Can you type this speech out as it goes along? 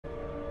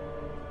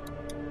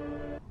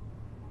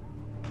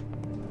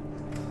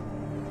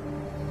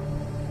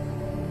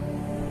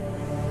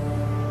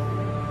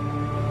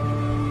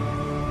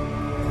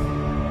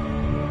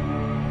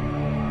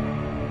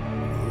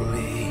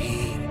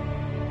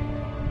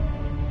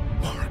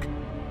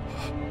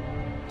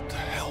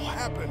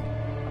happened?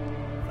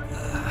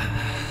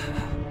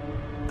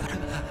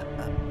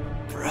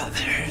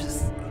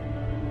 Brothers.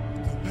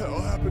 What the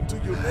hell happened to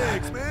your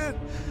legs, man?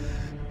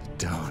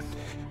 Don't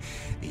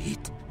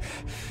eat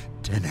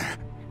dinner.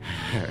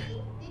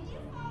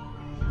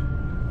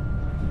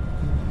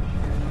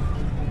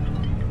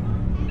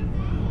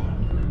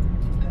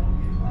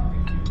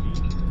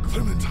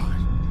 Clementine.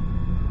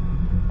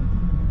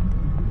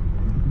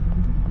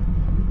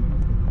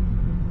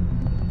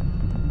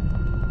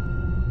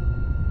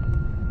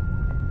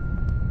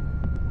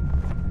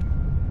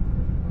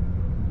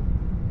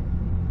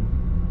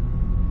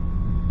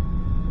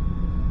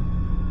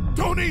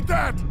 Don't eat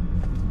that!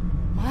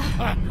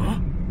 Huh?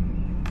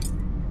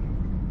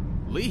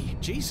 Lee,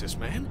 Jesus,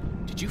 man.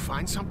 Did you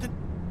find something?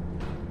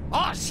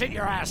 Oh, sit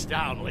your ass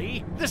down,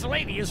 Lee. This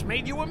lady has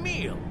made you a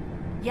meal.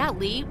 Yeah,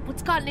 Lee,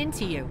 what's gotten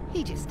into you?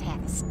 He just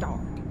had a start.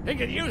 He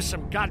could use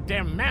some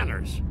goddamn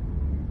manners.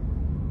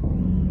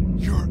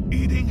 You're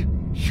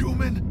eating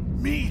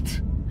human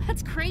meat!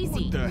 That's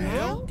crazy. What the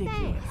hell?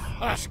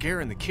 Ridiculous.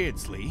 Scaring the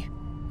kids, Lee.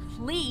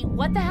 Lee,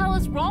 what the hell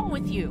is wrong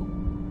with you?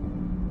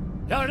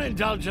 Don't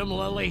indulge him,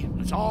 Lily.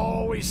 There's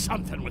always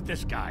something with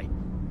this guy.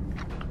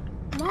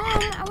 Mom,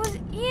 I was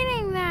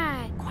eating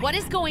that. What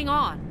is going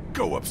on?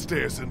 Go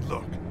upstairs and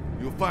look.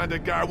 You'll find a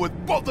guy with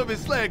both of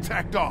his legs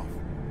hacked off.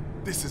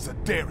 This is a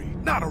dairy,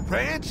 not a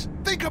ranch.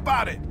 Think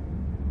about it.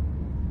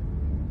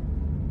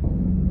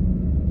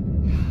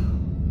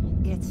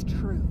 It's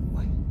true.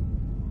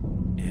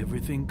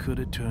 Everything could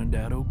have turned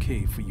out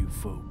okay for you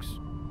folks.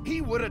 He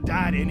would have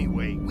died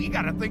anyway. We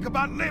gotta think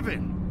about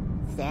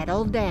living.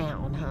 Settle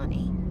down,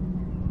 honey.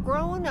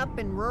 Growing up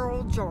in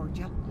rural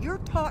Georgia, you're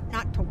taught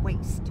not to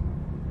waste.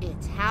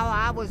 It's how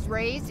I was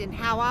raised and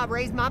how I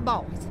raised my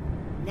boys.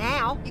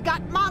 Now, you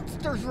got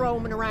monsters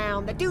roaming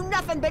around that do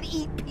nothing but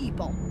eat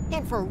people.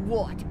 And for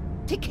what?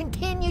 To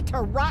continue to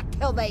rot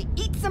till they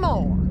eat some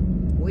more.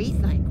 We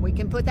think we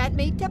can put that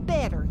meat to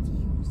better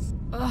use.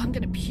 Oh, I'm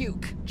gonna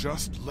puke.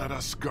 Just let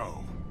us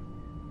go.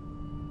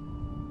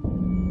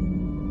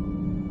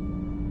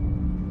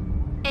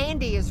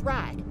 Andy is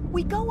right.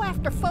 We go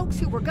after folks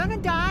who were gonna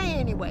die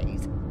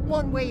anyways,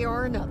 one way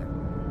or another.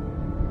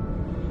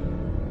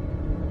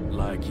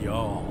 Like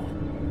y'all.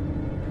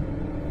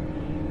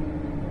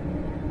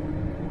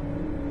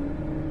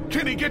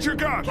 Kenny, get your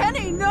gun!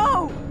 Kenny,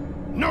 no!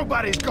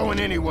 Nobody's going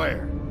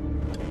anywhere.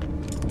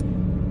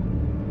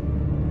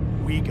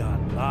 We got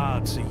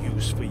lots of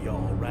use for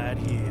y'all right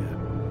here.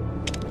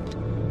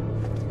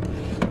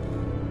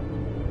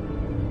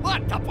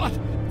 What the what?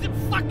 The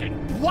fucking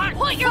what?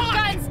 Put your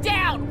guns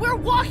down! We're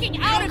walking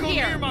out of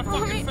here! My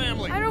Mommy, fucking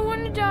family. I don't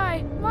want to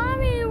die.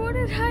 Mommy, what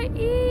did I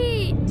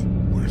eat?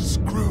 We're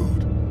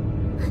screwed.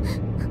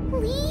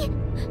 Lee?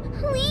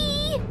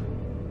 Lee?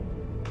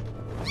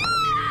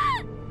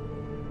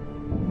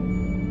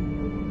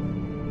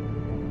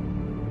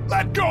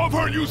 Let go of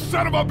her, you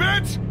son of a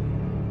bitch!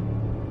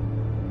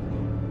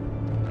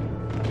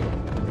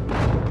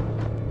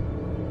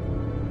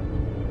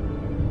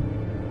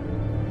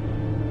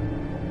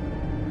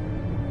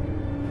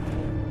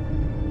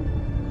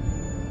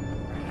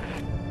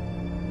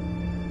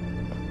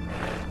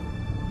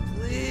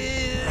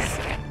 Please.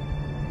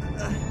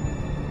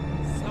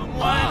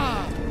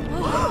 Someone.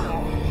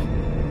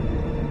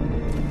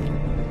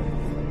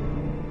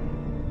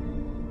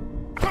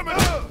 Come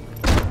here!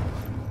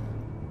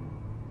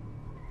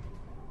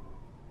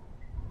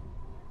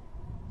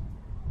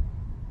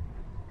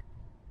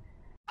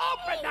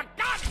 Open the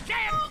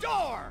goddamn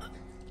door!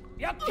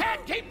 You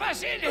can't keep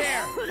us in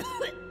here!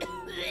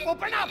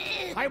 Open up!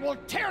 I will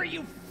tear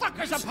you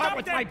fuckers apart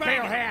with my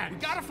bare hands!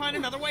 We gotta find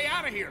another way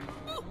out of here.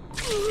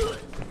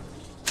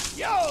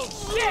 You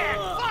sick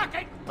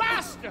fucking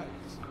bastards!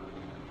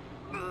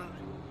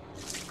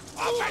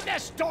 Open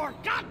this door,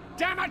 god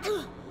damn it!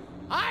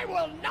 I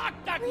will knock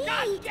the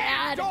goddamn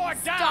Dad, door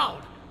down!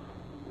 stop.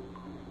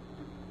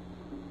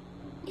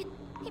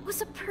 It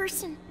was a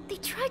person. They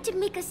tried to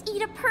make us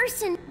eat a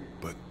person.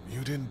 But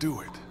you didn't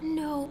do it.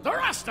 No. The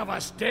rest of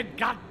us did,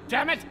 god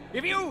damn it!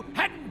 If you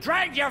hadn't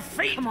dragged your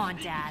feet! Come on,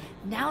 Dad.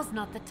 Now's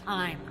not the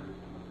time.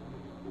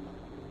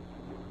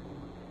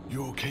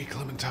 You okay,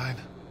 Clementine?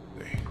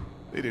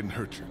 They didn't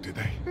hurt you, did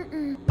they?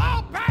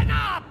 Open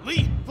up!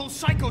 Lee, those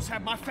psychos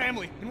have my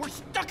family, and we're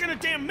stuck in a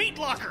damn meat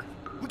locker.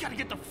 We gotta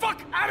get the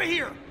fuck out of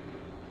here.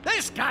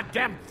 This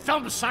goddamn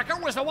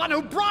thumbsucker was the one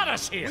who brought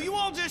us here! Will you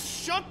all just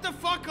shut the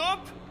fuck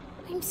up?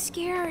 I'm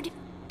scared.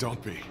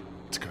 Don't be.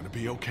 It's gonna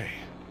be okay.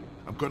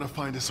 I'm gonna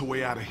find us a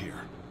way out of here.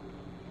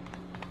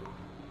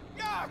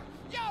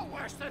 You're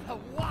worse than the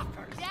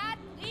walkers! Dad,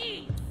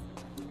 please!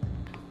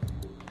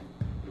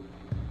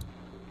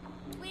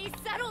 Please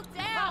settle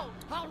down!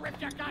 I'll rip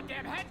your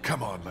goddamn head!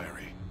 Come on,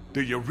 Larry.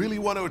 Do you really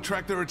want to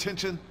attract their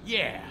attention?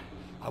 Yeah,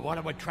 I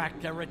want to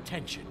attract their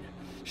attention,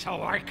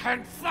 so I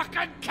can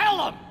fucking kill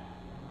them!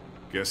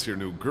 Guess your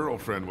new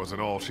girlfriend wasn't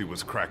all she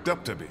was cracked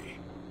up to be.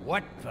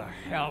 What the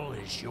hell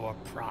is your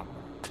problem?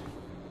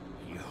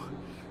 You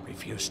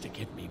refused to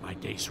give me my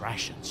day's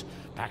rations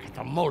back at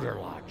the motor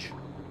lodge.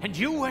 And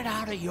you went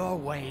out of your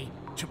way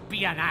to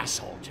be an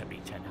asshole to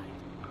me tonight.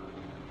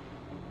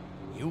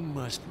 You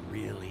must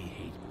really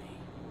hate me.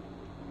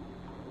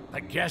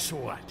 But guess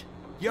what?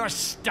 You're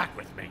stuck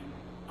with me.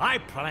 I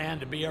plan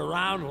to be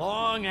around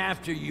long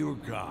after you're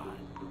gone.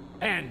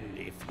 And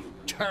if you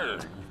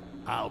turn,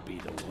 I'll be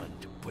the one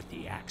to put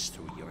the axe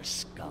through your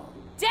skull.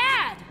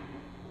 Dad!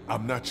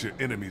 I'm not your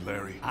enemy,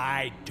 Larry.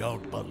 I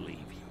don't believe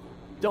you.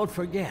 Don't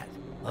forget,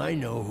 I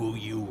know who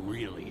you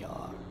really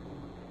are.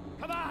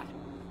 Come on,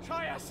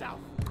 show yourself,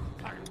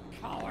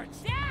 cowards.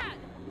 Dad!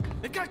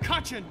 They've got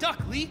Katya and Duck,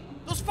 Lee.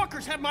 Those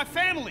fuckers have my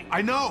family.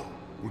 I know.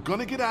 We're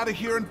gonna get out of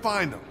here and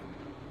find them.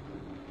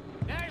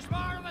 There's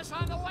more of us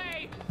on the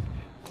way.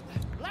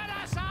 Let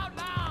us out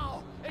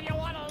now, if you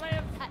want to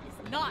live. That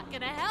is not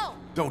gonna help.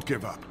 Don't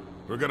give up.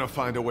 We're gonna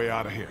find a way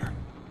out of here.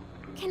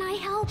 Can I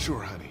help?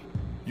 Sure, honey.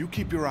 You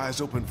keep your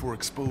eyes open for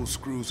exposed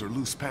screws or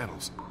loose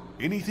panels.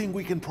 Anything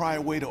we can pry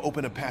away to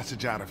open a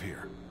passage out of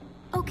here.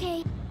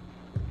 Okay.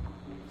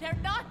 They're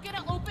not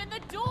gonna open the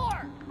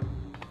door.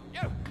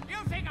 You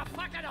think a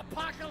fucking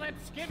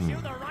apocalypse gives you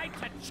the right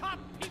to chop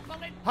people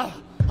in?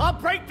 I'll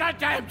break that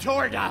damn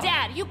door down.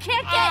 Dad, you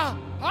can't get...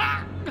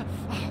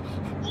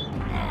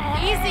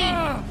 Easy.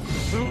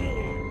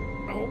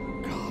 Oh,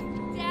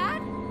 God.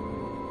 Dad?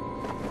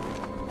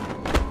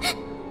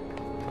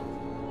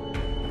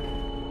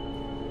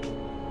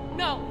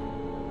 No.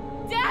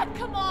 Dad,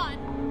 come on.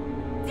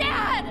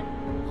 Dad!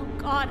 Oh,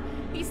 God.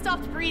 He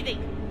stopped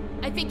breathing.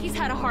 I think he's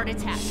had a heart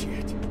attack.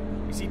 Shit.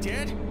 Is he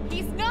dead?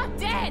 He's not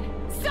dead!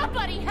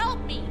 Somebody help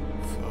me!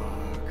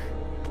 Fuck.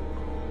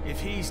 If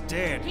he's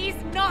dead...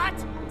 He's not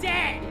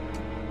dead!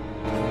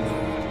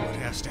 What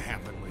has to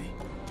happen, Lee?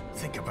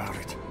 Think about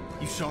it.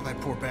 You saw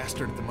that poor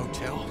bastard at the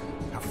motel?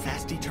 How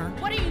fast he turned?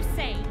 What are you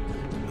saying?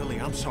 Lily,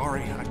 I'm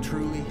sorry. I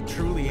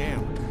truly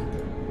am.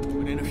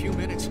 But in a few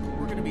minutes,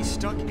 we're gonna be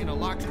stuck in a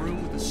locked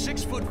room with a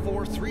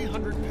 6'4",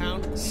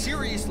 300-pound,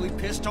 seriously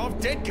pissed off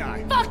dead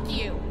guy. Fuck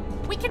you!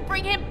 We can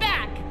bring him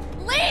back!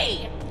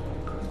 Lee!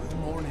 We'll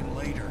mourn him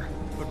later,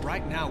 but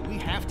right now we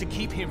have to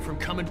keep him from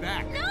coming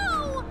back.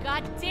 No!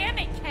 God damn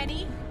it,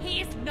 Kenny!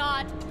 He's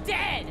not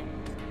dead!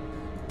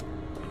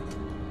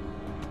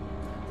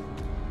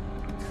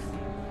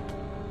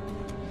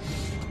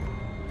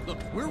 Look,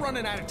 we're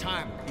running out of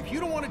time. If you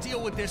don't want to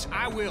deal with this,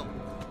 I will.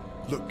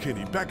 Look,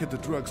 Kenny, back at the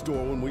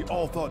drugstore when we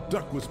all thought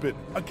Duck was bitten,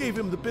 I gave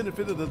him the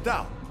benefit of the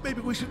doubt.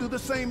 Maybe we should do the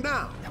same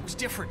now. That was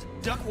different.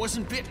 Duck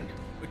wasn't bitten.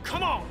 But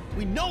come on,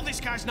 we know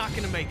this guy's not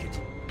gonna make it.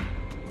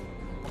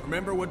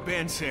 Remember what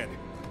Ben said.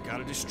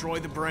 Gotta destroy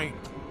the brain.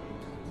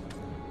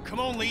 Come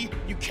on, Lee.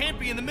 You can't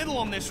be in the middle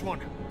on this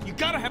one. You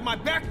gotta have my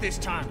back this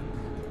time.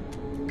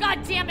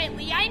 God damn it,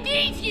 Lee! I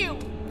need you!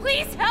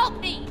 Please help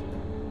me!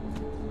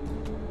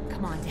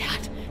 Come on,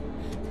 Dad.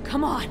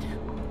 Come on.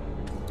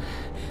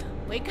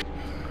 Wake up.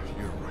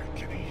 You're right,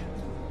 Kenny.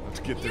 Let's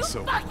get You this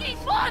over. fucking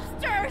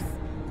monsters!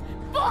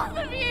 Both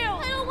of you!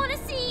 I don't want to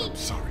see. I'm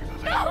sorry,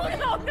 Lily.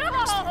 No!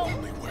 It's the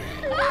only way.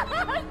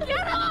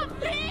 Get off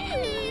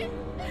me!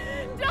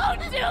 Don't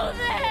do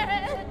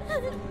this!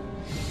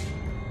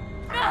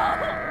 No!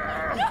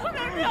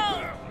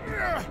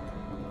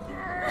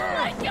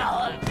 Let go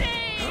of me!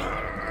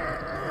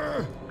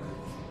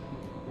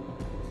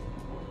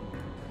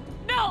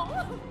 No!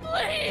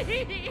 Please!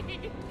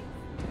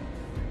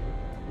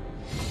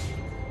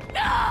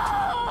 No!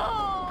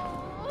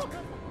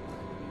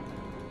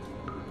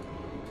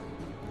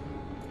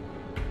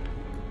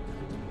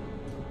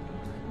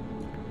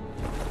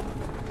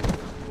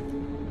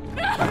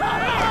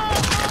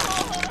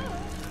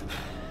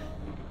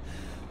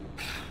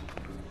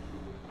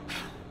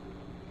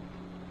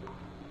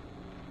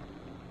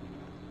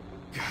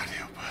 God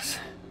help us.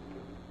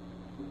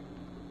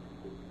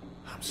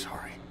 I'm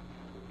sorry.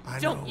 I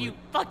Don't know you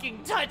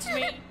fucking touch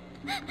me!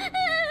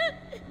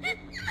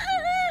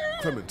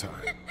 Clementine.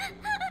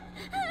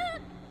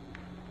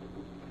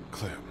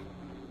 Clem.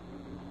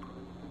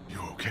 You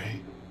okay?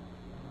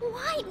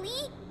 Why,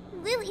 Lee?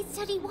 Lily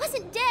said he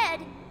wasn't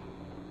dead.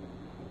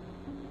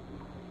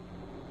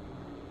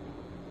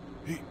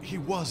 He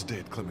was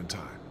dead,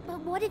 Clementine. But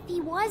what if he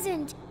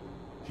wasn't?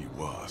 He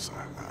was,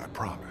 I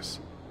promise.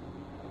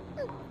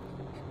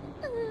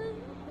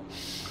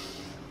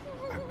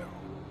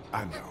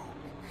 I know.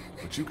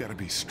 But you gotta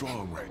be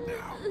strong right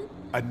now.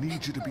 I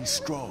need you to be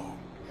strong.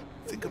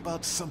 Think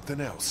about something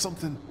else,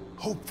 something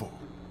hopeful.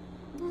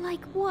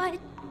 Like what?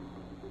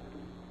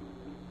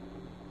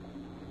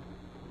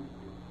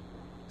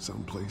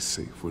 Someplace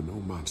safe where no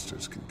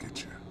monsters can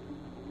get you.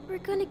 We're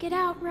gonna get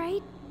out,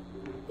 right?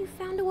 You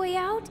found a way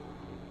out?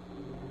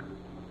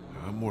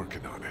 I'm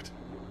working on it.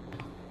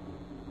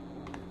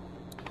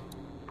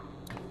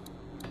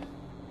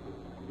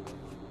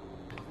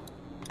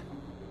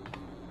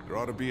 There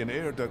ought to be an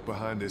air duct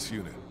behind this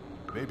unit.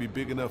 Maybe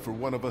big enough for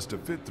one of us to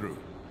fit through.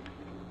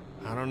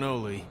 I don't know,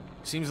 Lee.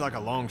 Seems like a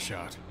long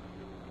shot.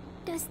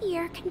 Does the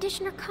air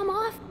conditioner come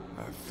off?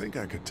 I think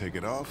I could take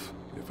it off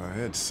if I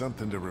had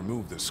something to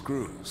remove the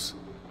screws.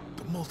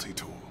 The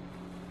multi-tool.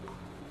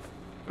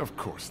 Of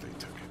course they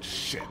took it.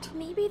 Shit.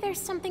 Maybe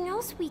there's something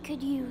else we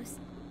could use.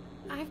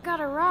 I've got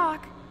a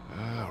rock.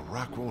 A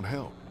rock won't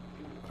help.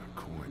 But a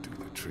coin do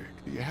the trick.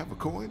 Do you have a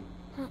coin?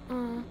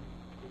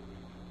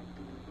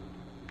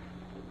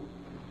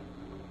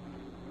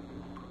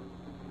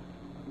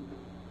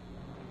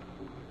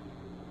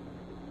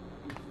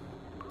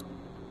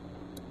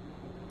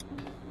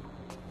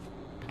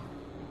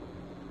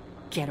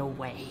 Get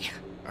away.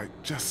 I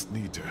just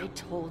need to... I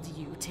told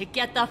you to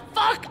get the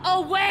fuck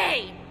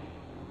away!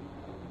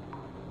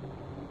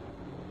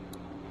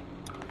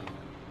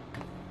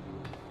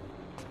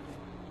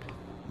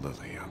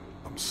 Lily,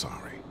 I'm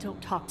sorry. Don't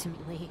talk to me,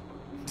 Lee.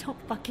 Don't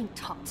fucking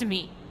talk to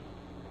me.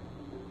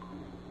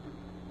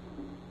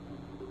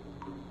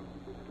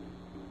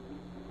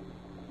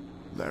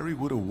 Larry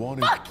would have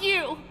wanted... Fuck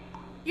you!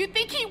 You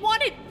think he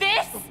wanted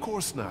this? Of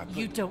course not.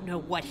 You don't know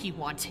what he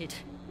wanted.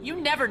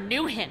 You never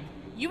knew him.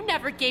 You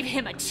never gave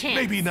him a chance.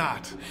 Maybe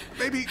not.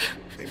 Maybe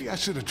I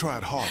should have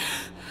tried harder.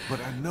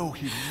 But I know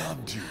he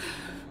loved you.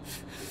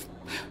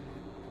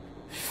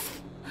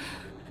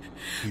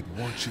 He'd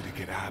want you to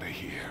get out of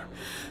here.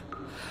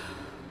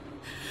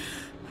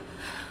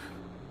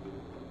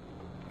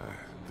 I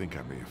think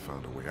I may have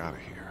found a way out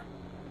of here.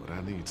 But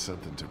I need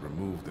something to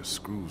remove the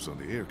screws on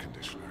the air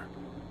conditioner.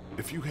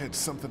 If you had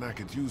something I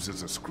could use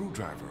as a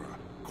screwdriver,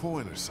 a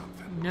coin or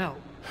something. No.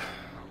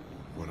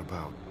 What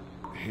about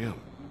him?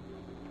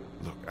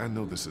 Look, I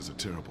know this is a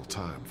terrible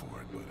time for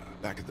it,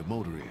 but back at the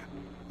motor inn,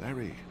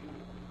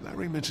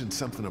 Larry mentioned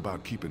something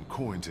about keeping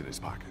coins in his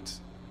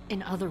pockets.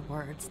 In other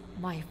words,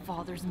 my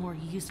father's more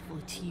useful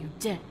to you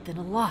dead than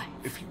alive.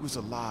 If he was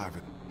alive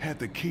and had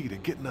the key to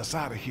getting us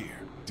out of here,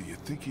 do you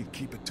think he'd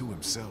keep it to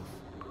himself?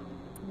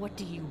 What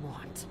do you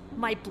want?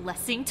 My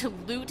blessing to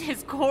loot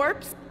his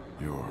corpse?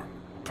 Your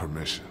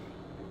permission.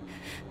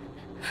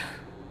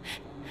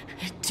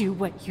 Do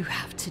what you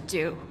have to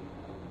do.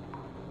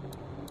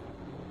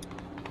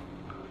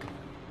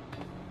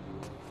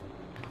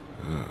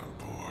 Oh,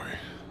 boy.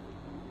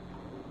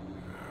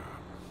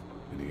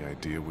 Any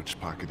idea which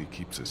pocket he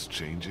keeps his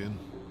change in?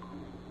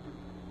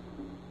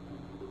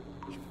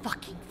 You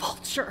fucking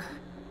vulture.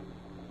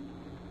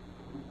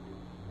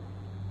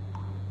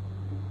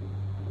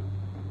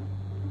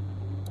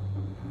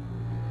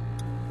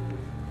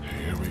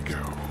 Here we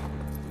go.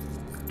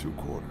 2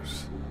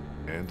 quarters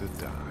and a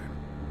dime.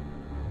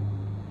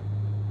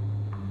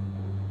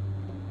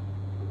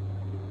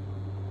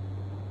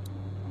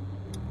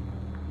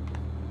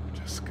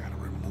 Just gotta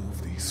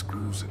remove these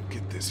screws and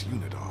get this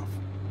unit off.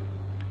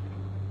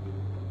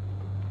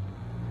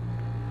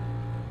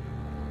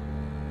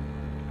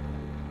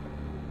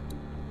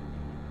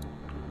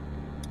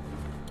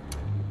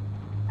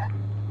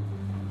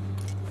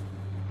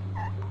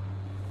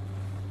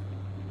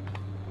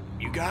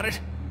 You got it?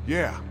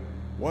 Yeah,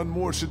 one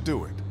more should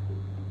do it.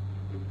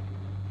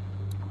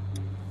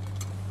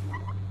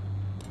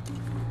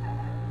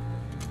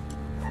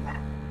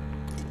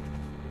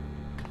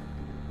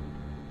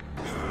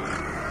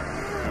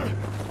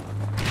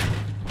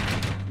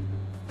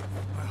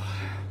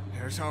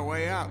 There's our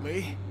way out,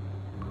 Lee.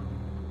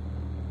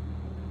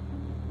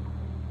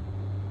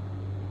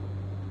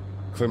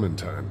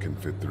 Clementine can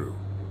fit through.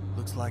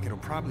 Looks like it'll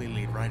probably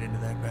lead right into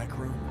that back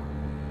room.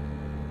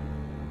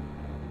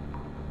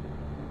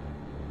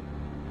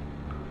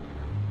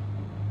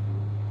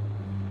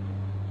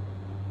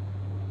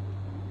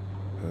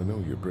 I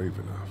know you're brave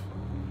enough.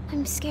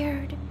 I'm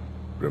scared.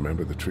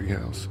 Remember the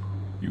treehouse?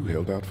 You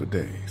held out for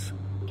days.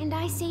 And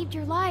I saved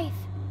your life.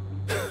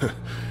 Yeah,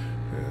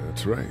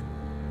 that's right.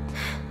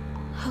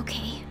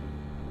 Okay.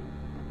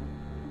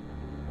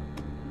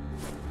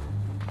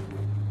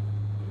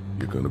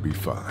 You're gonna be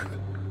fine.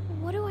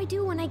 What do I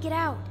do when I get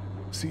out?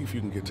 See if you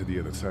can get to the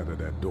other side of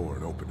that door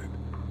and open it.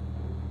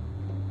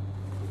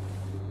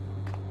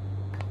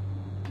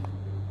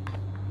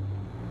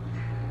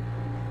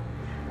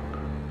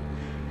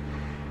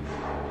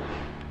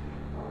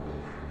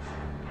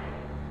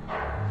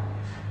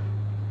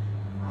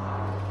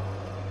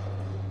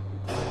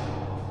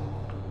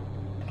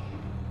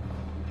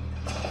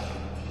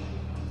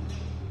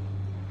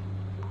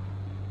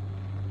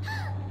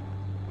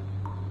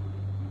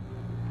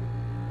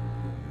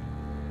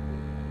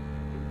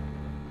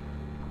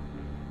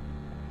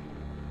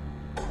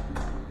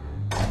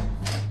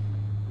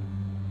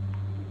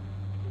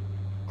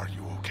 Are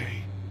you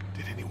okay?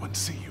 Did anyone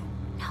see you?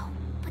 No,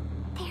 but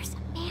there's a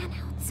man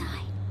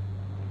outside.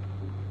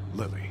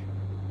 Lily,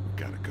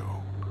 we gotta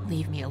go.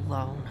 Leave me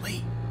alone.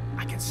 Lee,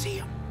 I can see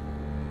him.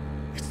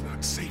 It's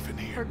not safe in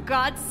For here.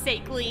 God's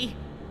sake, Lee.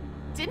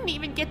 Didn't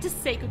even get to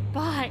say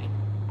goodbye.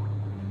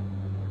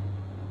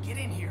 Get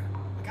in here.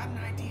 I got an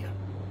idea.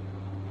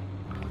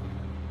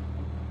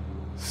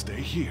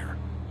 Stay here.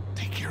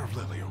 Take care of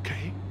Lily,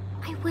 okay?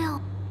 I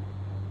will.